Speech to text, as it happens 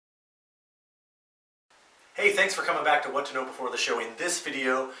Hey, thanks for coming back to What to Know Before the Show. In this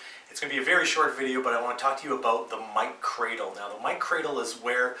video, it's going to be a very short video, but I want to talk to you about the mic cradle. Now, the mic cradle is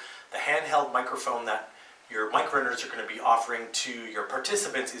where the handheld microphone that your mic runners are going to be offering to your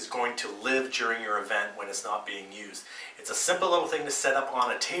participants is going to live during your event when it's not being used. It's a simple little thing to set up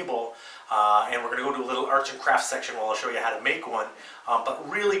on a table, and we're going to go to a little arts and crafts section where I'll show you how to make one. But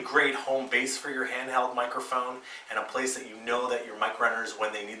really great home base for your handheld microphone and a place that you know that your mic runners,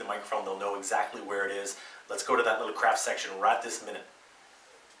 when they need the microphone, they'll know exactly where it is. Let's go to that little craft section right this minute.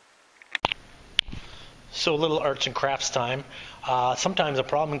 So a little arts and crafts time. Sometimes a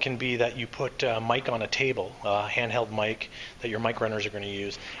problem can be that you put a mic on a table, a handheld mic that your mic runners are going to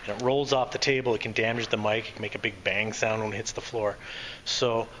use, and it rolls off the table. It can damage the mic. It can make a big bang sound when it hits the floor.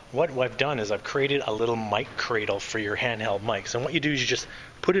 So what I've done is I've created a little mic cradle for your handheld mics. And what you do is you just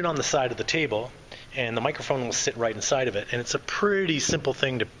put it on the side of the table, and the microphone will sit right inside of it. And it's a pretty simple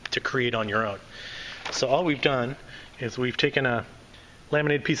thing to create on your own. So all we've done is we've taken a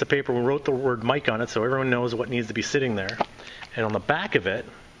laminated piece of paper, we wrote the word mic on it so everyone knows what needs to be sitting there. And on the back of it,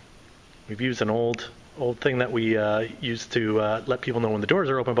 we've used an old thing that we use to let people know when the doors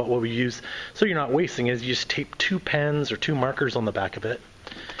are open, but what we use so you're not wasting is you just tape 2 pens or 2 markers on the back of it.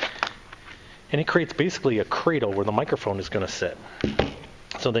 And it creates basically a cradle where the microphone is going to sit.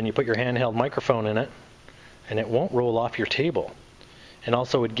 So then you put your handheld microphone in it, and it won't roll off your table. And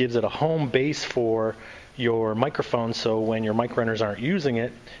also it gives it a home base for your microphone, so when your mic runners aren't using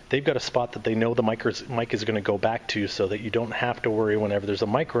it, they've got a spot that they know the mic is going to go back to, so that you don't have to worry whenever there's a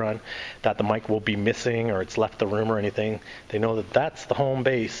mic run that the mic will be missing or it's left the room or anything. They know that that's the home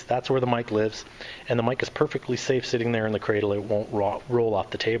base, that's where the mic lives, and the mic is perfectly safe sitting there in the cradle. It won't roll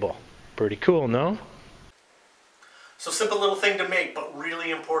off the table. Pretty cool, no? So simple little thing to make, but really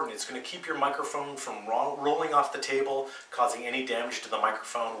important. It's going to keep your microphone from rolling off the table, causing any damage to the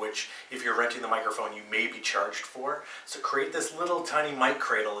microphone, which if you're renting the microphone, you may be charged for. So create this little tiny mic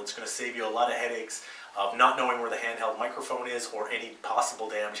cradle. It's going to save you a lot of headaches of not knowing where the handheld microphone is or any possible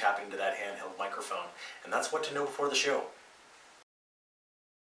damage happening to that handheld microphone. And that's what to know before the show.